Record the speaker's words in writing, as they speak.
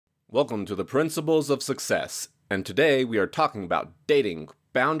Welcome to the Principles of Success, and today we are talking about dating,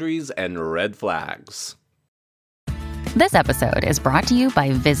 boundaries, and red flags. This episode is brought to you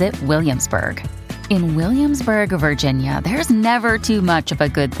by Visit Williamsburg. In Williamsburg, Virginia, there's never too much of a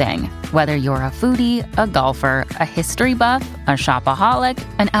good thing. Whether you're a foodie, a golfer, a history buff, a shopaholic,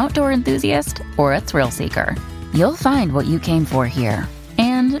 an outdoor enthusiast, or a thrill seeker, you'll find what you came for here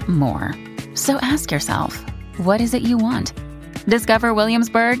and more. So ask yourself, what is it you want? Discover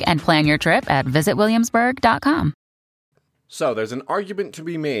Williamsburg and plan your trip at visitwilliamsburg.com. So there's an argument to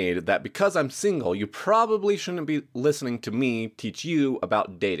be made that because I'm single, you probably shouldn't be listening to me teach you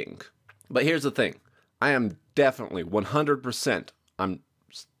about dating. But here's the thing. I am definitely 100%. I'm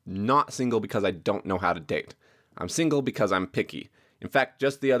not single because I don't know how to date. I'm single because I'm picky. In fact,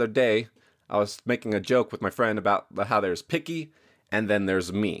 just the other day, I was making a joke with my friend about how there's picky and then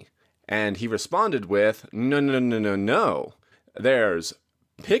there's me. And he responded with, no. There's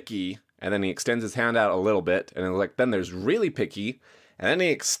picky, and then he extends his hand out a little bit, and then there's really picky, and then he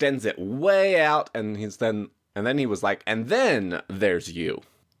extends it way out, and then he was like, and then there's you.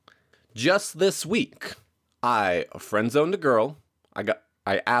 Just this week, I friend-zoned a girl. I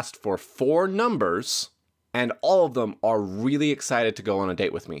asked for 4 numbers, and all of them are really excited to go on a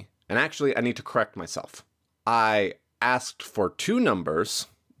date with me. And actually, I need to correct myself. I asked for 2 numbers.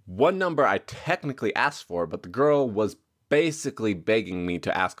 1 number I technically asked for, but the girl was basically begging me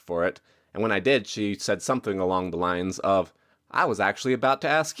to ask for it. And when I did, she said something along the lines of, I was actually about to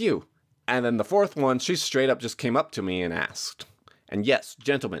ask you. And then the 4th one, she straight up just came up to me and asked. And yes,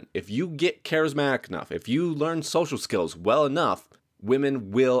 gentlemen, if you get charismatic enough, if you learn social skills well enough,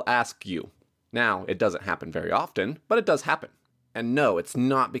 women will ask you. Now, it doesn't happen very often, but it does happen. And no, it's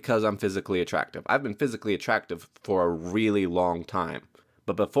not because I'm physically attractive. I've been physically attractive for a really long time.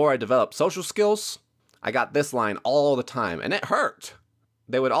 But before I developed social skills, I got this line all the time, and it hurt.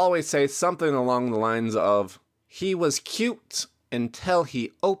 They would always say something along the lines of, he was cute until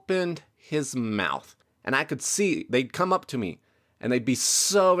he opened his mouth. And I could see, they'd come up to me, and they'd be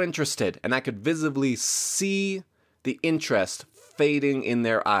so interested, and I could visibly see the interest fading in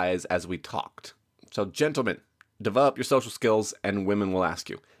their eyes as we talked. So gentlemen, develop your social skills, and women will ask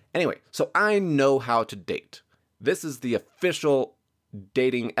you. Anyway, so I know how to date. This is the official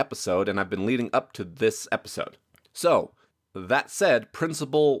dating episode, and I've been leading up to this episode. So, that said,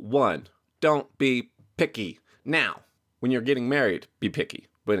 principle 1, don't be picky. Now, when you're getting married, be picky.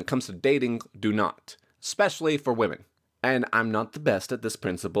 When it comes to dating, do not. Especially for women. And I'm not the best at this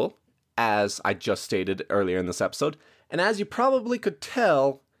principle, as I just stated earlier in this episode, and as you probably could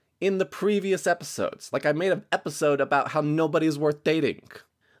tell in the previous episodes. Like I made an episode about how nobody's worth dating.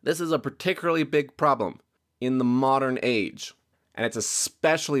 This is a particularly big problem in the modern age. And it's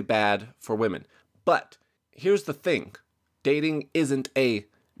especially bad for women. But here's the thing. Dating isn't a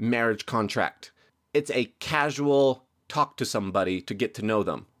marriage contract. It's a casual talk to somebody to get to know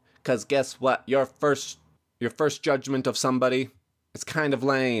them. Because guess what? Your first judgment of somebody is kind of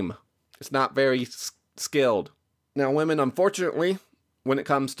lame. It's not very skilled. Now, women, unfortunately, when it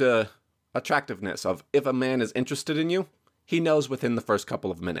comes to attractiveness of if a man is interested in you, he knows within the first couple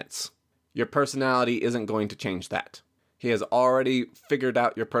of minutes. Your personality isn't going to change that. He has already figured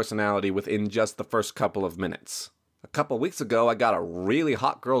out your personality within just the first couple of minutes. A couple weeks ago, I got a really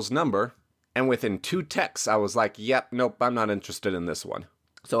hot girl's number, and within 2 texts, I was like, yep, nope, I'm not interested in this one.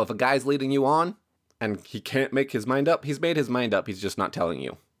 So if a guy's leading you on, and he can't make his mind up, he's made his mind up, he's just not telling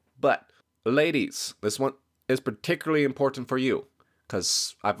you. But, ladies, this one is particularly important for you,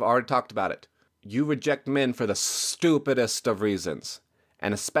 because I've already talked about it. You reject men for the stupidest of reasons.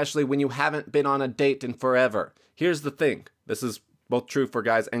 And especially when you haven't been on a date in forever. Here's the thing. This is both true for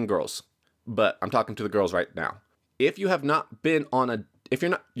guys and girls. But I'm talking to the girls right now. If you have not been on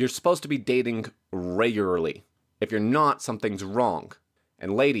you're supposed to be dating regularly. If you're not, something's wrong.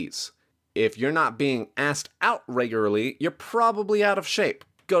 And ladies, if you're not being asked out regularly, you're probably out of shape.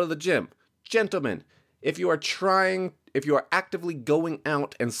 Go to the gym. Gentlemen, if you are actively going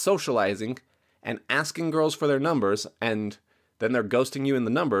out and socializing and asking girls for their numbers and then they're ghosting you in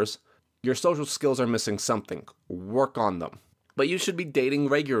the numbers, your social skills are missing something. Work on them. But you should be dating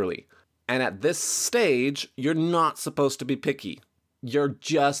regularly. And at this stage, you're not supposed to be picky. You're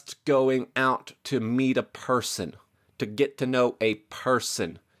just going out to meet a person, to get to know a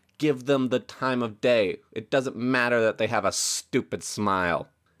person. Give them the time of day. It doesn't matter that they have a stupid smile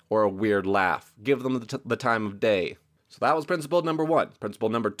or a weird laugh. Give them the time of day. So that was principle number 1. Principle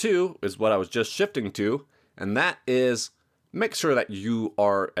number 2 is what I was just shifting to, and that is make sure that you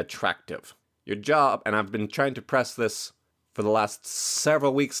are attractive. Your job, and I've been trying to press this for the last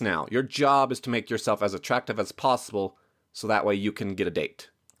several weeks now, your job is to make yourself as attractive as possible so that way you can get a date.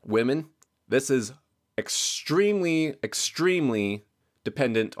 Women, this is extremely, extremely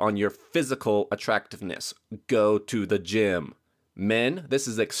dependent on your physical attractiveness. Go to the gym. Men, this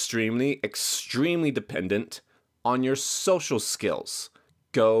is extremely, extremely dependent on your social skills.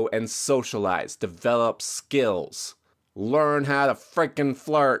 Go and socialize. Develop skills. Learn how to frickin'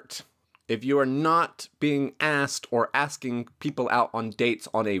 flirt. If you are not being asked or asking people out on dates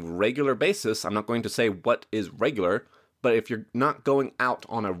on a regular basis, I'm not going to say what is regular, but if you're not going out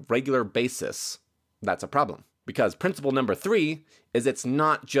on a regular basis, that's a problem. Because principle number 3 is it's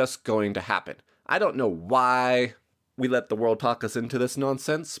not just going to happen. I don't know why we let the world talk us into this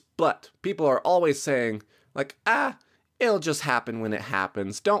nonsense, but people are always saying, like, it'll just happen when it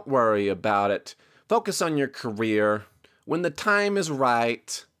happens. Don't worry about it. Focus on your career. When the time is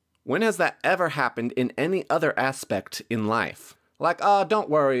right. When has that ever happened in any other aspect in life? Like, don't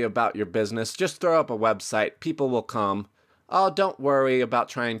worry about your business. Just throw up a website. People will come. Don't worry about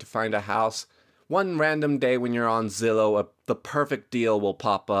trying to find a house. One random day when you're on Zillow, the perfect deal will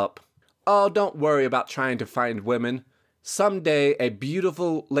pop up. Don't worry about trying to find women. Someday, a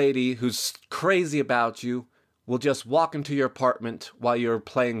beautiful lady who's crazy about you will just walk into your apartment while you're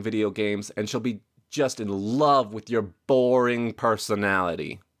playing video games, and she'll be just in love with your boring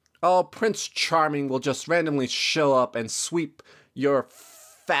personality. Prince Charming will just randomly show up and sweep your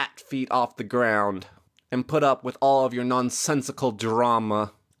fat feet off the ground and put up with all of your nonsensical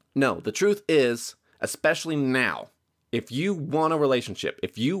drama. No, the truth is, especially now, if you want a relationship,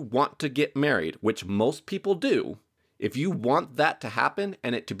 if you want to get married, which most people do, if you want that to happen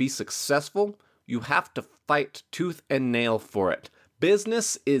and it to be successful, you have to fight tooth and nail for it.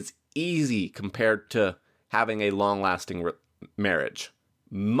 Business is easy compared to having a long-lasting marriage.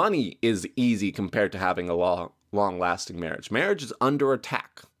 Money is easy compared to having a long-lasting marriage. Marriage is under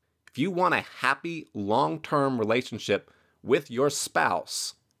attack. If you want a happy, long-term relationship with your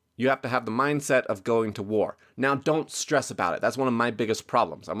spouse, you have to have the mindset of going to war. Now, don't stress about it. That's one of my biggest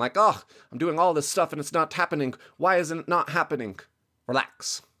problems. I'm like, I'm doing all this stuff and it's not happening. Why isn't it not happening?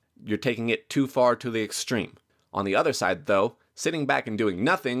 Relax. You're taking it too far to the extreme. On the other side, though, sitting back and doing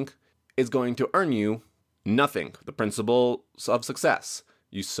nothing is going to earn you nothing. The principles of success.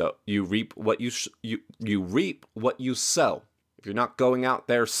 You reap what you reap what you sow. If you're not going out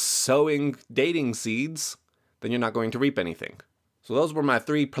there sowing dating seeds, then you're not going to reap anything. So those were my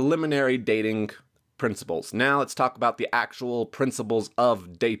 3 preliminary dating principles. Now let's talk about the actual principles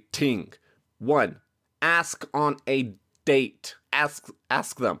of dating. 1, ask on a date.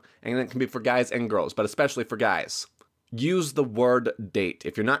 Ask them. And it can be for guys and girls, but especially for guys. Use the word date.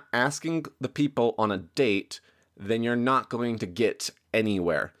 If you're not asking the people on a date, then you're not going to get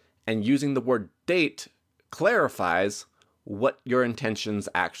anywhere. And using the word date clarifies what your intentions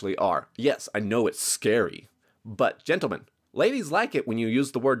actually are. Yes, I know it's scary, but gentlemen, ladies like it when you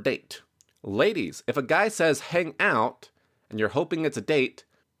use the word date. Ladies, if a guy says hang out and you're hoping it's a date,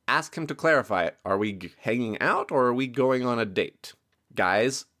 ask him to clarify it. Are we hanging out or are we going on a date?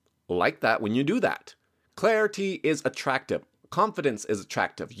 Guys like that when you do that. Clarity is attractive. Confidence is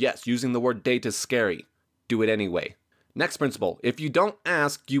attractive. Yes, using the word date is scary. Do it anyway. Next principle, if you don't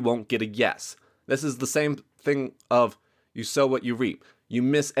ask, you won't get a yes. This is the same thing of you sow what you reap. You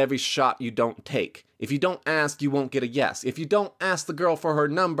miss every shot you don't take. If you don't ask, you won't get a yes. If you don't ask the girl for her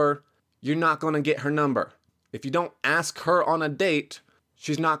number, you're not going to get her number. If you don't ask her on a date,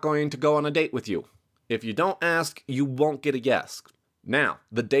 she's not going to go on a date with you. If you don't ask, you won't get a yes. Now,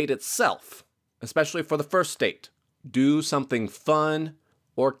 the date itself, especially for the first date, do something fun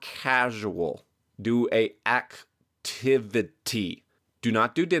or casual. Do a activity. Do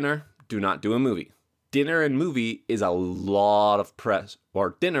not do dinner. Do not do a movie. Dinner and movie is a lot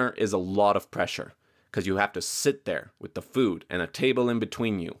of dinner is a lot of pressure because you have to sit there with the food and a table in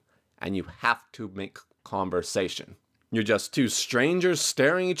between you, and you have to make conversation. You're just 2 strangers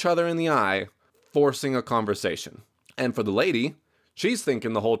staring each other in the eye, forcing a conversation. And for the lady, she's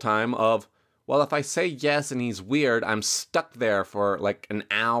thinking the whole time of, well, if I say yes and he's weird, I'm stuck there for like an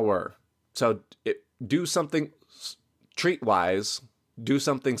hour. So do something treat-wise, do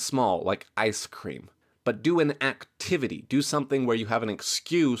something small like ice cream. But do an activity. Do something where you have an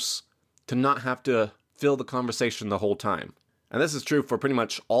excuse to not have to fill the conversation the whole time. And this is true for pretty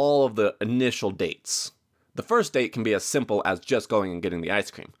much all of the initial dates. The first date can be as simple as just going and getting the ice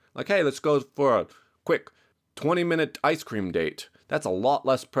cream. Like, hey, let's go for a quick 20-minute ice cream date. That's a lot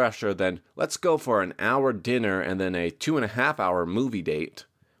less pressure than let's go for an hour dinner and then a 2.5-hour movie date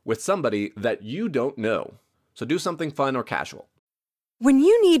with somebody that you don't know. So do something fun or casual. When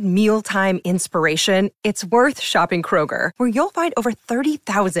you need mealtime inspiration, it's worth shopping Kroger, where you'll find over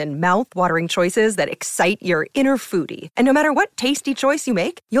 30,000 mouth-watering choices that excite your inner foodie. And no matter what tasty choice you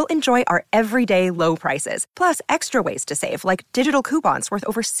make, you'll enjoy our everyday low prices, plus extra ways to save, like digital coupons worth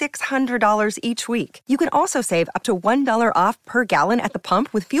over $600 each week. You can also save up to $1 off per gallon at the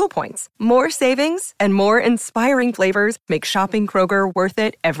pump with fuel points. More savings and more inspiring flavors make shopping Kroger worth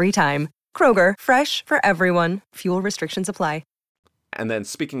it every time. Kroger, fresh for everyone. Fuel restrictions apply. And then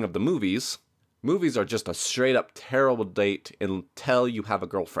speaking of the movies are just a straight up terrible date until you have a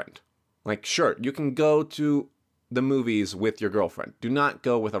girlfriend. Like, sure, you can go to the movies with your girlfriend. Do not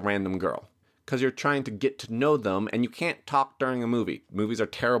go with a random girl, because you're trying to get to know them and you can't talk during a movie. Movies are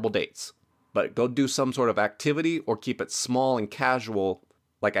terrible dates. But go do some sort of activity or keep it small and casual,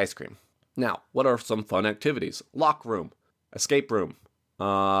 like ice cream. Now, what are some fun activities? Lock room, escape room,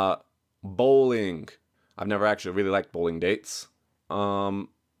 bowling. I've never actually really liked bowling dates.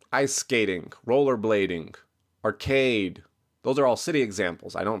 Ice skating, rollerblading, arcade. Those are all city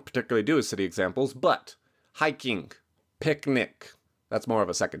examples. I don't particularly do city examples, but hiking, picnic. That's more of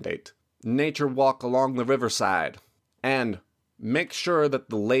a second date. Nature walk along the riverside. And make sure that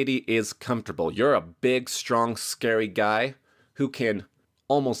the lady is comfortable. You're a big, strong, scary guy who can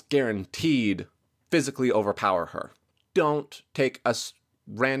almost guaranteed physically overpower her. Don't take a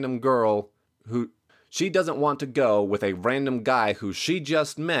random girl who... She doesn't want to go with a random guy who she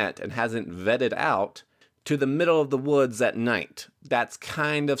just met and hasn't vetted out to the middle of the woods at night. That's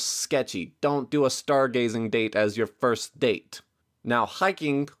kind of sketchy. Don't do a stargazing date as your first date. Now,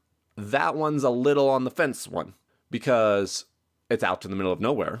 hiking, that one's a little on the fence one, because it's out in the middle of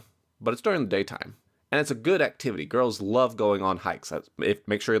nowhere, but it's during the daytime. And it's a good activity. Girls love going on hikes.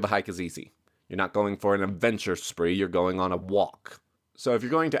 Make sure the hike is easy. You're not going for an adventure spree, you're going on a walk. So if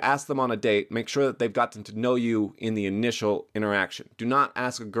you're going to ask them on a date, make sure that they've gotten to know you in the initial interaction. Do not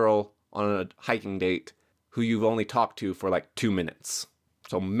ask a girl on a hiking date who you've only talked to for like 2 minutes.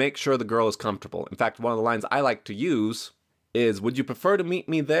 So make sure the girl is comfortable. In fact, one of the lines I like to use is, would you prefer to meet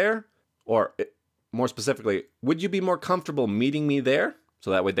me there? Or more specifically, would you be more comfortable meeting me there?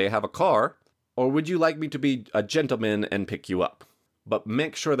 So that way they have a car. Or would you like me to be a gentleman and pick you up? But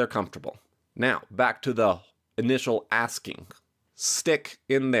make sure they're comfortable. Now, back to the initial asking. Stick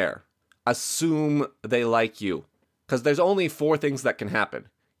in there. Assume they like you. Because there's only 4 things that can happen.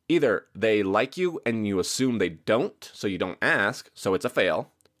 Either they like you and you assume they don't, so you don't ask, so it's a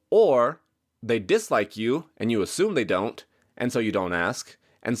fail. Or they dislike you and you assume they don't, and so you don't ask,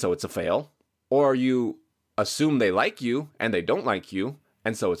 and so it's a fail. Or you assume they like you and they don't like you,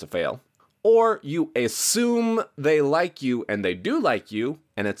 and so it's a fail. Or you assume they like you and they do like you,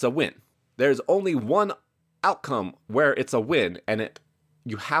 and it's a win. There's only one outcome where it's a win, and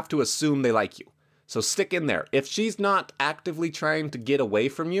you have to assume they like you. So stick in there. If she's not actively trying to get away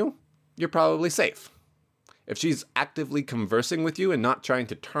from you, you're probably safe. If she's actively conversing with you and not trying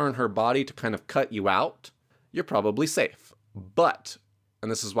to turn her body to kind of cut you out, you're probably safe. But,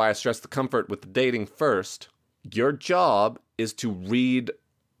 and this is why I stress the comfort with the dating first, your job is to read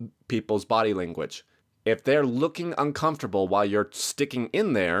people's body language. If they're looking uncomfortable while you're sticking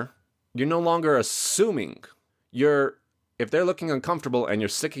in there, you're no longer assuming. If they're looking uncomfortable and you're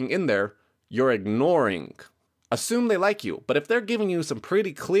sticking in there, you're ignoring. Assume they like you. But if they're giving you some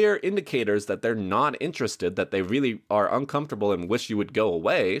pretty clear indicators that they're not interested, that they really are uncomfortable and wish you would go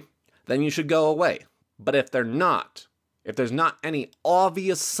away, then you should go away. But if they're not, if there's not any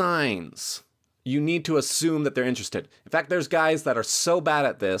obvious signs, you need to assume that they're interested. In fact, there's guys that are so bad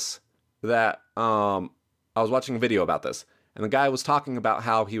at this that I was watching a video about this. And the guy was talking about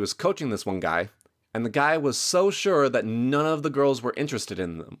how he was coaching this one guy, and the guy was so sure that none of the girls were interested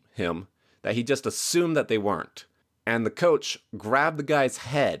in him that he just assumed that they weren't. And the coach grabbed the guy's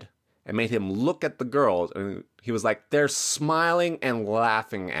head and made him look at the girls, and he was like, they're smiling and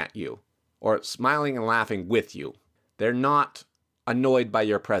laughing at you, or smiling and laughing with you. They're not annoyed by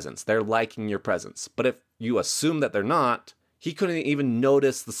your presence. They're liking your presence. But if you assume that they're not, he couldn't even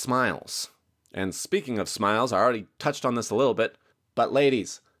notice the smiles. And speaking of smiles, I already touched on this a little bit, but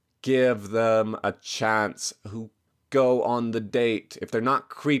ladies, give them a chance. Who go on the date. If they're not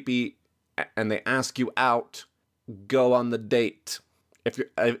creepy and they ask you out, go on the date.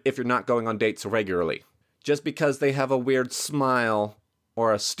 If you're not going on dates regularly. Just because they have a weird smile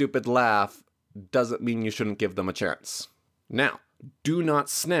or a stupid laugh doesn't mean you shouldn't give them a chance. Now, do not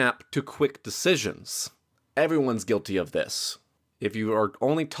snap to quick decisions. Everyone's guilty of this. If you are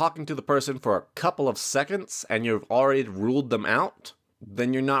only talking to the person for a couple of seconds and you've already ruled them out,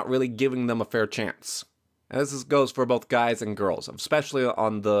 then you're not really giving them a fair chance. And this goes for both guys and girls, especially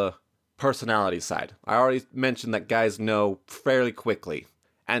on the personality side. I already mentioned that guys know fairly quickly,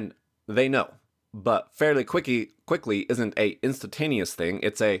 and they know. But fairly quickly isn't a instantaneous thing.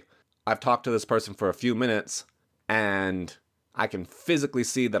 It's I've talked to this person for a few minutes, and I can physically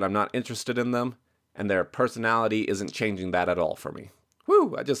see that I'm not interested in them, and their personality isn't changing that at all for me.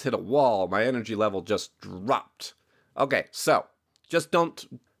 Whew, I just hit a wall. My energy level just dropped. Okay, so just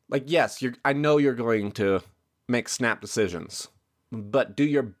don't, yes, I know you're going to make snap decisions, but do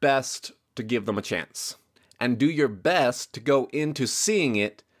your best to give them a chance. And do your best to go into seeing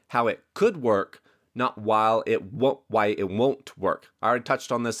it how it could work, not why it won't work. I already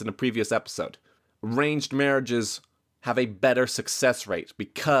touched on this in a previous episode. Arranged marriages have a better success rate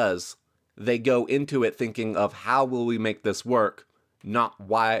because they go into it thinking of how will we make this work, not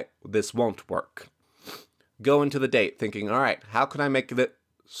why this won't work. Go into the date thinking, all right, how can I make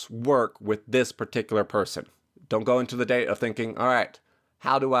this work with this particular person? Don't go into the date of thinking, all right,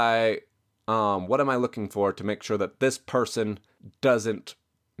 what am I looking for to make sure that this person doesn't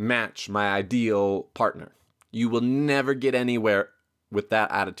match my ideal partner? You will never get anywhere with that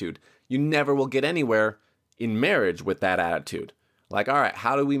attitude. You never will get anywhere in marriage with that attitude. All right,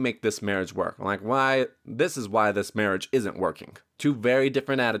 how do we make this marriage work? This is why this marriage isn't working. Two very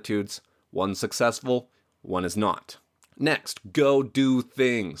different attitudes. One's successful, one is not. Next, go do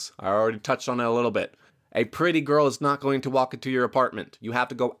things. I already touched on it a little bit. A pretty girl is not going to walk into your apartment. You have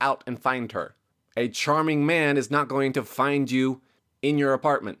to go out and find her. A charming man is not going to find you in your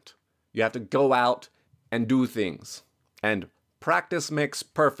apartment. You have to go out and do things. And practice makes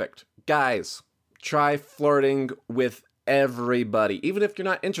perfect. Guys, try flirting with everybody, even if you're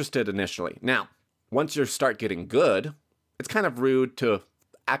not interested initially. Now, once you start getting good, it's kind of rude to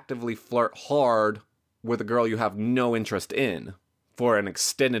actively flirt hard with a girl you have no interest in for an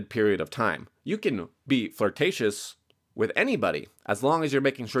extended period of time. You can be flirtatious with anybody as long as you're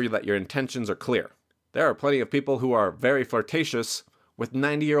making sure that your intentions are clear. There are plenty of people who are very flirtatious with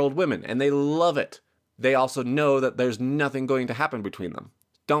 90-year-old women, and they love it. They also know that there's nothing going to happen between them.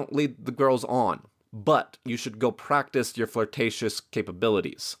 Don't lead the girls on, but you should go practice your flirtatious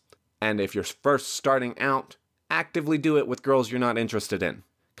capabilities. And if you're first starting out, actively do it with girls you're not interested in.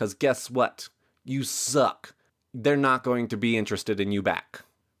 Because guess what? You suck. They're not going to be interested in you back.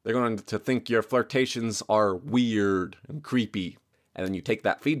 They're going to think your flirtations are weird and creepy. And then you take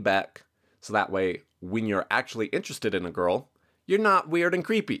that feedback, so that way, when you're actually interested in a girl, you're not weird and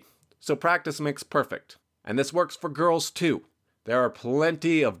creepy. So practice makes perfect. And this works for girls too. There are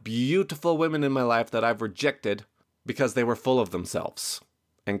plenty of beautiful women in my life that I've rejected because they were full of themselves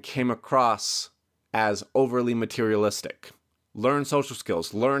and came across as overly materialistic. Learn social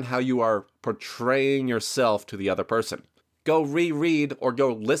skills. Learn how you are portraying yourself to the other person. Go reread or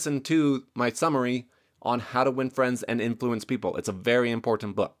go listen to my summary on how to win friends and influence people. It's a very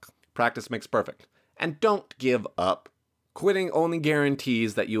important book. Practice makes perfect. And don't give up. Quitting only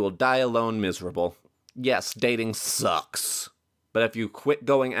guarantees that you will die alone miserable. Yes, dating sucks. But if you quit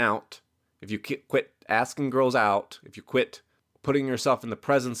going out, if you quit asking girls out, if you quit putting yourself in the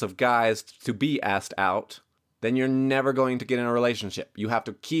presence of guys to be asked out, then you're never going to get in a relationship. You have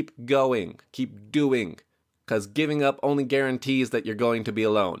to keep going, keep doing, because giving up only guarantees that you're going to be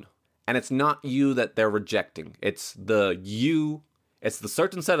alone. And it's not you that they're rejecting. It's the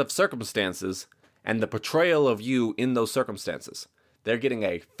certain set of circumstances and the portrayal of you in those circumstances. They're getting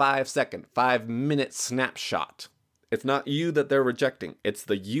a 5-second, 5-minute snapshot. It's not you that they're rejecting. It's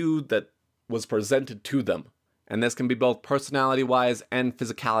the you that was presented to them. And this can be both personality-wise and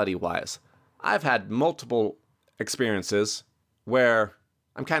physicality-wise. I've had multiple experiences where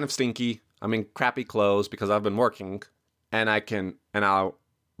I'm kind of stinky. I'm in crappy clothes because I've been working, and I'll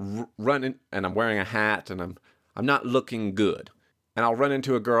run in, and I'm wearing a hat, and I'm not looking good. And I'll run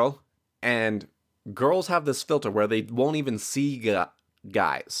into a girl, and girls have this filter where they won't even see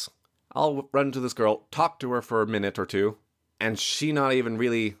guys. I'll run into this girl, talk to her for a minute or two, and she not even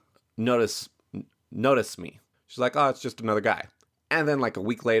really notice me. She's like, oh, it's just another guy. And then like a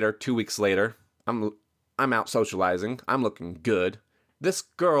week later, 2 weeks later, I'm out socializing. I'm looking good. This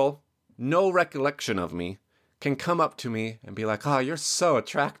girl, no recollection of me, can come up to me and be like, oh, you're so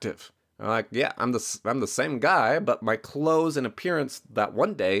attractive. I'm like, yeah, I'm the same guy, but my clothes and appearance that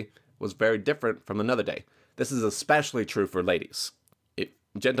one day was very different from another day. This is especially true for ladies.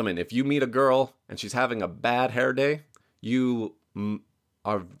 Gentlemen, if you meet a girl and she's having a bad hair day, you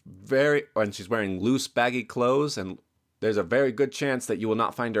are and she's wearing loose, baggy clothes, and there's a very good chance that you will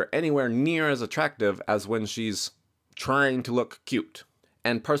not find her anywhere near as attractive as when she's trying to look cute.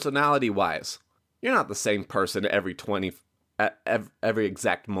 And personality-wise, you're not the same person at every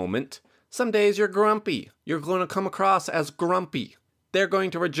exact moment. Some days you're grumpy. You're going to come across as grumpy. they're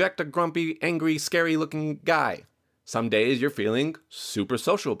going to reject a grumpy, angry, scary-looking guy. Some days you're feeling super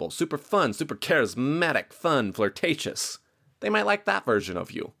sociable, super fun, super charismatic, fun, flirtatious. They might like that version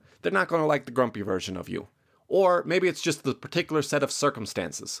of you. They're not going to like the grumpy version of you. Or maybe it's just the particular set of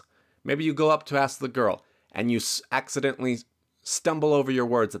circumstances. Maybe you go up to ask the girl, and you accidentally stumble over your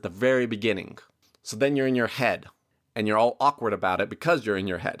words at the very beginning. So then you're in your head, and you're all awkward about it because you're in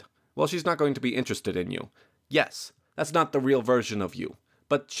your head. Well, she's not going to be interested in you. Yes, that's not the real version of you,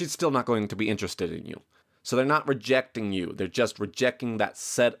 but she's still not going to be interested in you. So they're not rejecting you, they're just rejecting that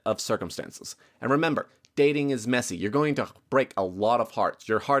set of circumstances. And remember, dating is messy. You're going to break a lot of hearts.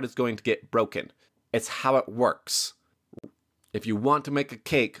 Your heart is going to get broken. It's how it works. If you want to make a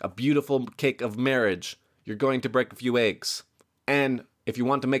cake, a beautiful cake of marriage, you're going to break a few eggs. And if you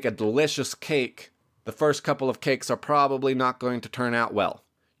want to make a delicious cake, the first couple of cakes are probably not going to turn out well.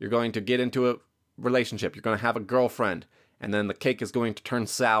 You're going to get into a relationship. You're going to have a girlfriend. And then the cake is going to turn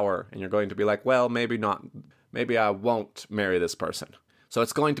sour. And you're going to be like, well, maybe not. Maybe I won't marry this person. So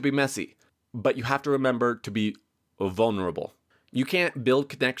it's going to be messy. But you have to remember to be vulnerable. You can't build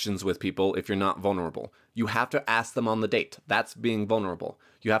connections with people if you're not vulnerable. You have to ask them on the date. That's being vulnerable.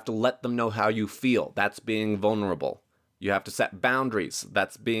 You have to let them know how you feel. That's being vulnerable. You have to set boundaries.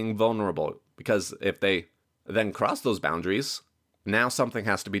 That's being vulnerable. Because if they then cross those boundaries, now something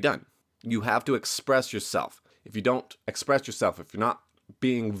has to be done. You have to express yourself. If you don't express yourself, if you're not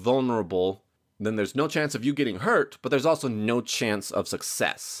being vulnerable, then there's no chance of you getting hurt, but there's also no chance of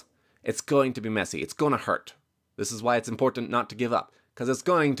success. It's going to be messy. It's going to hurt. This is why it's important not to give up, because it's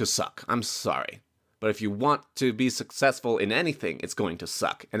going to suck. I'm sorry. But if you want to be successful in anything, it's going to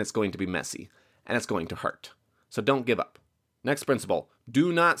suck, and it's going to be messy, and it's going to hurt. So don't give up. Next principle,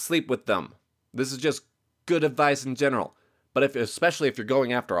 do not sleep with them. This is just good advice in general. But especially if you're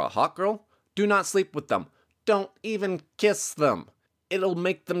going after a hot girl, do not sleep with them. Don't even kiss them. It'll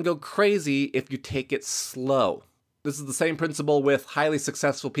make them go crazy if you take it slow. This is the same principle with highly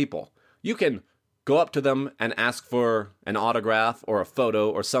successful people. You can go up to them and ask for an autograph or a photo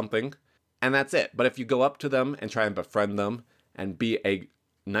or something, and that's it. But if you go up to them and try and befriend them and be a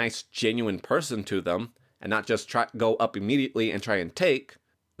nice, genuine person to them, and not just go up immediately and try and take,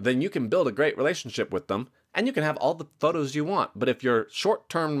 then you can build a great relationship with them, and you can have all the photos you want. But if you're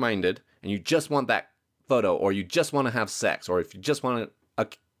short-term minded and you just want that photo, or you just want to have sex, or if you just want a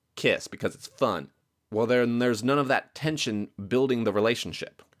kiss because it's fun, well, then there's none of that tension building the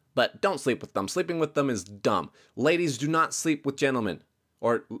relationship. But don't sleep with them. Sleeping with them is dumb. Ladies, do not sleep with gentlemen.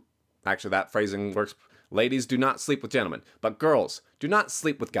 Or, actually, that phrasing works. Ladies, do not sleep with gentlemen. But girls, do not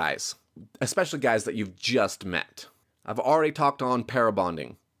sleep with guys. Especially guys that you've just met. I've already talked on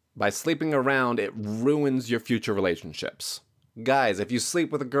parabonding. By sleeping around, it ruins your future relationships. Guys, if you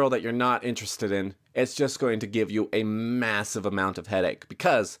sleep with a girl that you're not interested in, it's just going to give you a massive amount of headache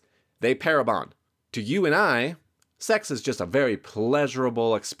because they parabond. To you and I, sex is just a very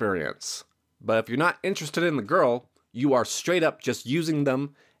pleasurable experience. But if you're not interested in the girl, you are straight up just using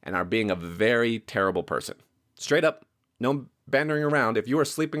them and are being a very terrible person. Straight up, no bandering around. If you are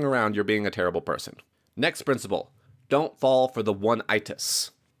sleeping around, you're being a terrible person. Next principle, don't fall for the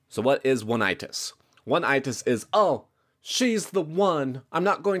one-itis. So what is one-itis? One-itis is, oh, she's the one. I'm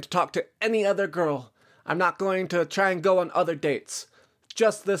not going to talk to any other girl. I'm not going to try and go on other dates.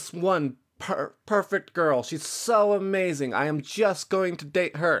 Just this one perfect girl. She's so amazing. I am just going to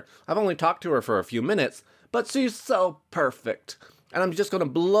date her. I've only talked to her for a few minutes, but she's so perfect. And I'm just going to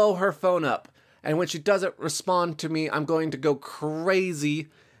blow her phone up. And when she doesn't respond to me, I'm going to go crazy.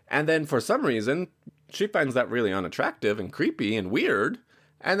 And then for some reason, she finds that really unattractive and creepy and weird.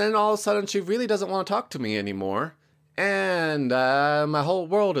 And then all of a sudden, she really doesn't want to talk to me anymore. And my whole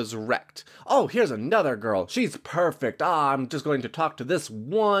world is wrecked. Oh, here's another girl. She's perfect. I'm just going to talk to this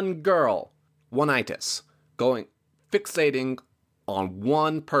one girl. One-itis. Fixating on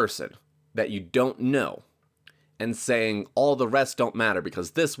one person that you don't know. And saying all the rest don't matter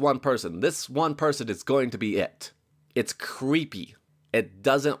because this one person is going to be it. It's creepy. It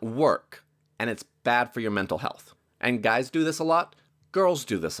doesn't work. And it's bad for your mental health. And guys do this a lot. Girls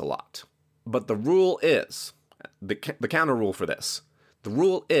do this a lot. But the rule is, the counter rule for this, the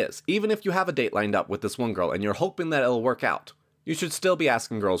rule is, even if you have a date lined up with this one girl and you're hoping that it'll work out, you should still be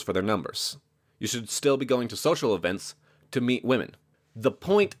asking girls for their numbers. You should still be going to social events to meet women. The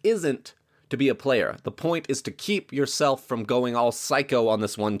point isn't to be a player. The point is to keep yourself from going all psycho on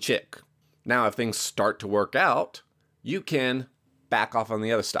this one chick. Now, if things start to work out, you can back off on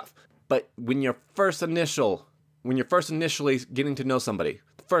the other stuff. But when you're first initially getting to know somebody,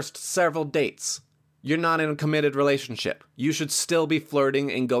 the first several dates, you're not in a committed relationship. You should still be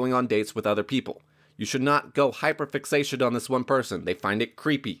flirting and going on dates with other people. You should not go hyperfixation on this one person. They find it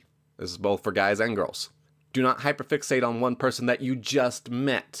creepy. This is both for guys and girls. Do not hyperfixate on one person that you just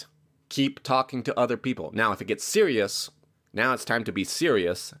met. Keep talking to other people. Now, if it gets serious, now it's time to be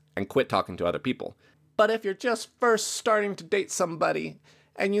serious and quit talking to other people. But if you're just first starting to date somebody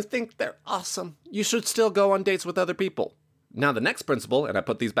and you think they're awesome, you should still go on dates with other people. Now, the next principle, and I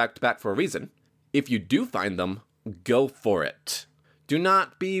put these back to back for a reason, if you do find them, go for it. Do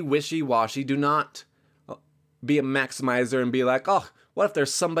not be wishy-washy. Do not be a maximizer and be like, oh, what if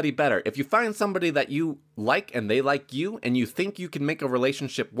there's somebody better? If you find somebody that you like and they like you and you think you can make a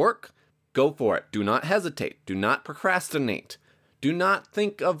relationship work, go for it. Do not hesitate. Do not procrastinate. Do not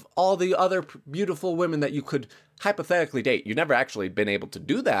think of all the other beautiful women that you could hypothetically date. You've never actually been able to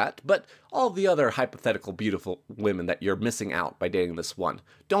do that, but all the other hypothetical beautiful women that you're missing out by dating this one.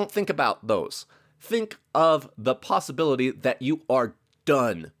 Don't think about those. Think of the possibility that you are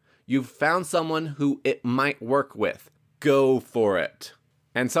done. You've found someone who it might work with. Go for it.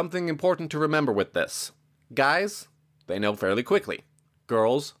 And something important to remember with this. Guys, they know fairly quickly.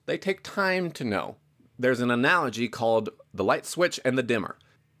 Girls, they take time to know. There's an analogy called the light switch and the dimmer.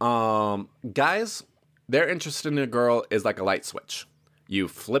 Guys, their interest in a girl is like a light switch. You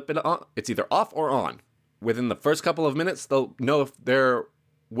flip it on, it's either off or on. Within the first couple of minutes, they'll know if they're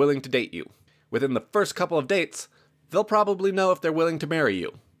willing to date you. Within the first couple of dates, they'll probably know if they're willing to marry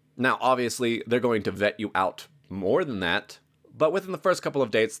you. Now, obviously, they're going to vet you out more than that, but within the first couple of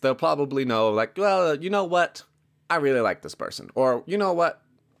dates, they'll probably know, like, well, you know what? I really like this person. Or, you know what?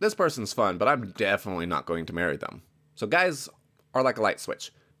 This person's fun, but I'm definitely not going to marry them. So guys are like a light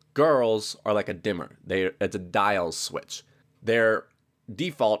switch. Girls are like a dimmer. It's a dial switch. Their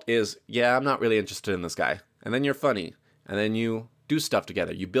default is, yeah, I'm not really interested in this guy. And then you're funny. And then you do stuff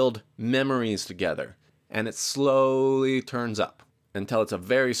together. You build memories together. And it slowly turns up until it's a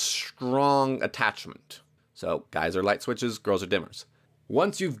very strong attachment. So guys are light switches, girls are dimmers.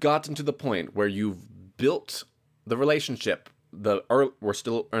 Once you've gotten to the point where you've built the relationship, we're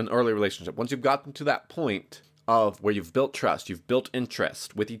still in an early relationship. Once you've gotten to that point of where you've built trust, you've built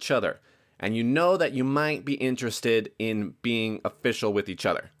interest with each other, and you know that you might be interested in being official with each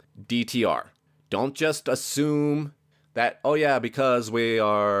other, DTR. Don't just assume that, oh yeah, because we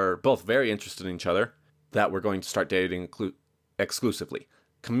are both very interested in each other, that we're going to start dating exclusively.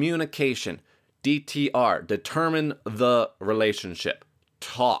 Communication, DTR, determine the relationship.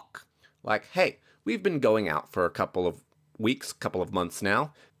 Talk. Like, hey, we've been going out for a couple of weeks, couple of months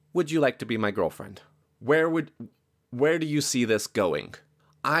now. Would you like to be my girlfriend? Where do you see this going?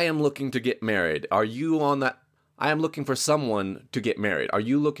 I am looking to get married. Are you on that? I am looking for someone to get married. Are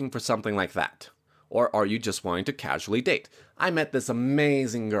you looking for something like that? Or are you just wanting to casually date? I met this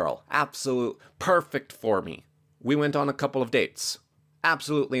amazing girl. Absolute perfect for me. We went on a couple of dates.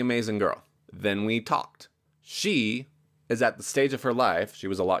 Absolutely amazing girl. Then we talked. She is at the stage of her life. She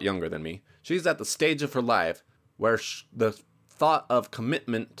was a lot younger than me. She's at the stage of her life where the thought of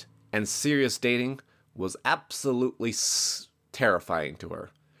commitment and serious dating was absolutely terrifying to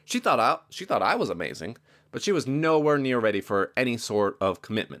her. She thought I was amazing, but she was nowhere near ready for any sort of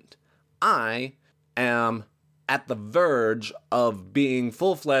commitment. I am at the verge of being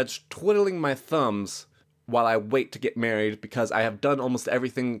full-fledged, twiddling my thumbs while I wait to get married because I have done almost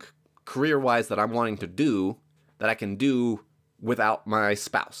everything career-wise that I'm wanting to do that I can do without my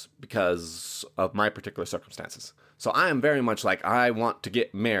spouse because of my particular circumstances. So I am very much like, I want to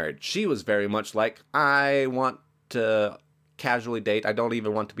get married. She was very much like, I want to casually date. I don't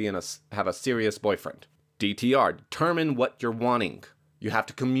even want to have a serious boyfriend. DTR, determine what you're wanting. You have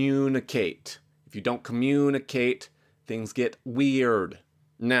to communicate. If you don't communicate, things get weird.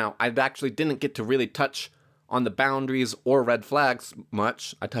 Now, I actually didn't get to really touch on the boundaries or red flags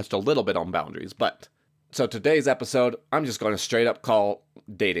much. I touched a little bit on boundaries, but so today's episode, I'm just going to straight up call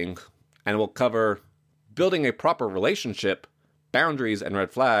dating, and we'll cover building a proper relationship, boundaries, and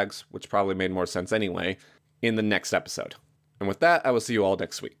red flags, which probably made more sense anyway, in the next episode. And with that, I will see you all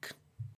next week.